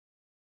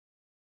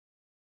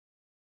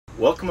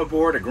Welcome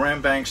aboard a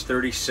Grand Banks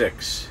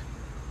 36.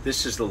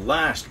 This is the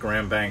last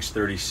Grand Banks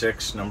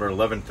 36, number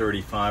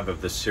 1135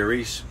 of the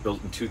series,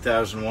 built in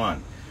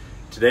 2001.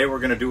 Today we're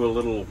going to do a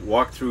little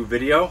walkthrough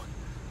video.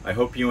 I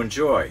hope you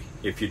enjoy.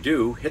 If you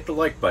do, hit the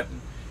like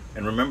button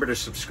and remember to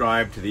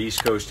subscribe to the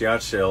East Coast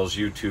Yacht Sales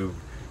YouTube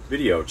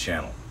video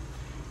channel.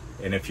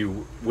 And if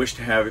you wish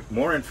to have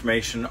more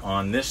information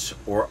on this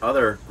or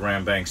other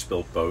Grand Banks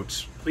built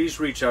boats, please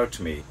reach out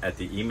to me at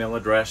the email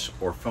address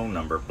or phone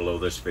number below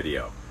this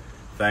video.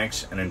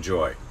 Thanks and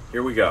enjoy.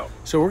 Here we go.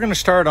 So we're going to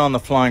start on the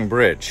flying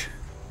bridge.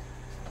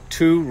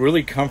 Two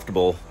really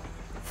comfortable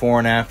fore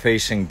and aft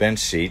facing bench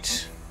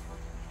seats.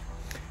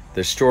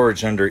 There's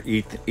storage under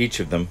each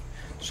of them,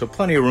 so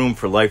plenty of room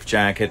for life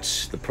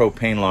jackets. The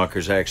propane locker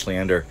is actually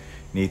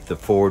underneath the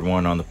forward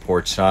one on the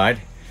port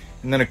side.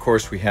 And then of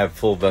course we have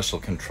full vessel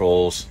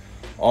controls,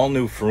 all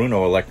new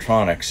Furuno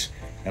electronics,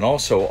 and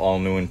also all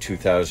new in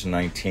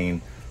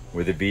 2019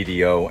 were the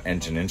BDO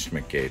engine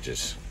instrument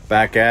gauges.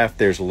 Back aft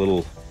there's a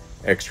little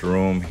extra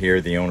room here.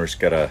 The owner's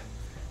got a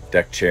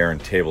deck chair and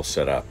table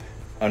set up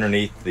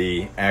underneath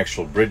the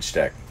actual bridge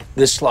deck.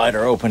 This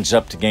slider opens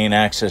up to gain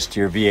access to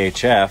your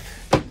VHF.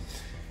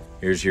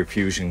 Here's your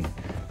Fusion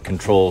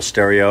control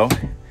stereo,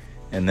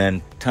 and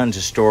then tons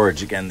of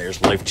storage. Again,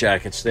 there's life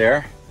jackets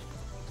there.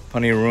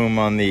 Plenty of room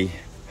on the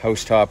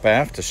housetop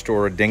aft to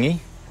store a dinghy.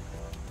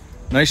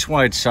 Nice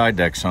wide side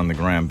decks on the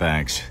Grand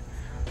Banks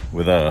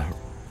with a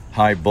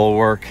high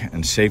bulwark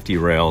and safety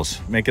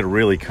rails. Make it a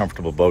really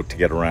comfortable boat to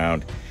get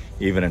around,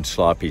 even in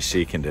sloppy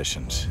sea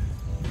conditions.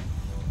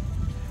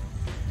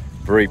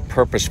 Very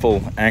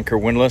purposeful anchor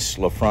windlass,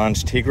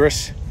 LaFrance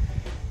Tigris,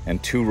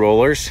 and two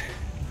rollers.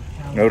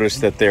 Notice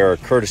that there are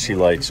courtesy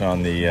lights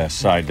on the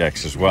side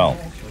decks as well.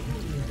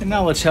 And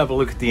now let's have a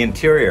look at the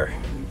interior.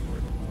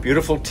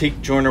 Beautiful teak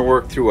joiner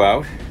work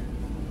throughout.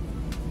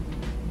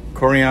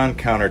 Corian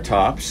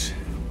countertops.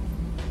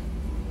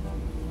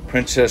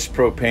 Princess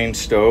propane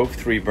stove,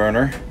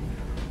 3-burner,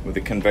 with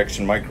a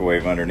convection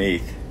microwave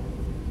underneath.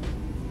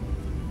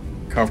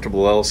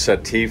 Comfortable L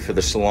settee for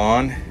the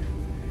salon.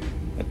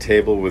 A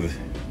table with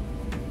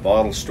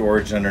bottle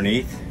storage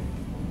underneath.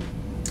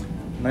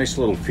 Nice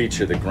little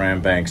feature that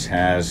Grand Banks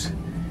has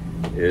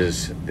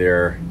is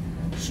their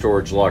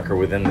storage locker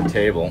within the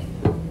table,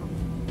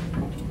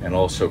 and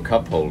also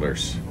cup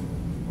holders.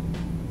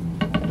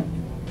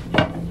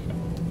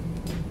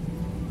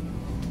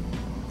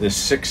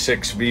 This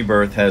 6'6"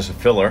 V-berth has a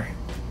filler,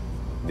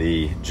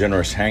 the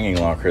generous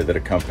hanging locker that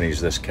accompanies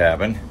this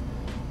cabin.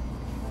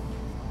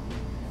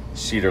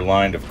 Cedar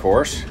lined, of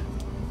course.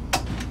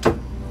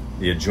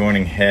 The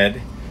adjoining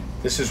head.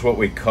 This is what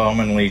we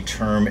commonly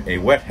term a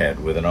wet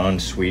head with an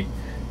ensuite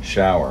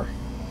shower.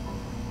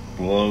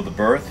 Below the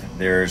berth,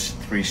 there's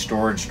 3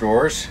 storage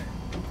doors.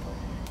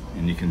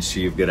 And you can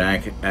see you've got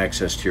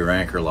access to your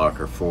anchor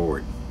locker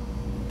forward.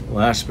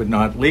 Last but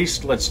not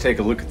least, let's take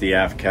a look at the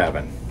aft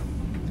cabin.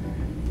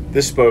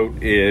 This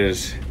boat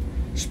is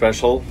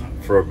special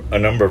for a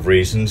number of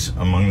reasons,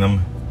 among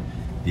them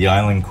the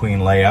Island Queen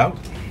layout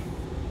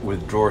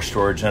with drawer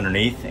storage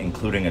underneath,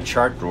 including a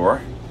chart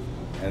drawer.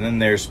 And then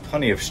there's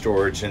plenty of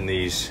storage in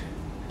these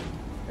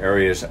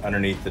areas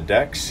underneath the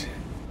decks.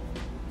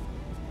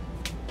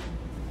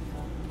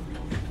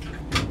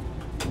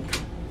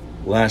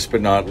 Last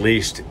but not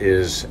least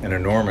is an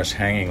enormous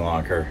hanging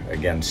locker,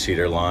 again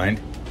cedar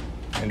lined.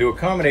 And to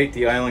accommodate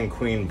the Island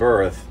Queen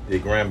berth, the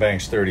Grand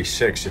Banks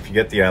 36, if you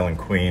get the Island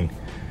Queen,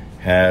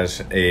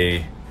 has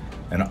an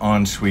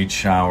ensuite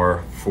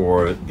shower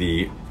for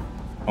the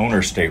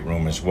owner's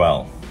stateroom as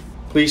well.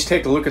 Please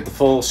take a look at the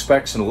full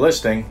specs and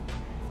listing.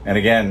 And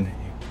again,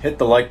 hit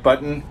the like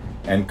button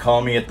and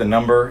call me at the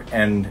number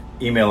and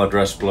email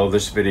address below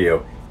this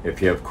video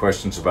if you have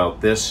questions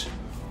about this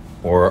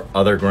or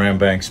other Grand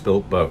Banks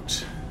built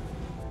boats.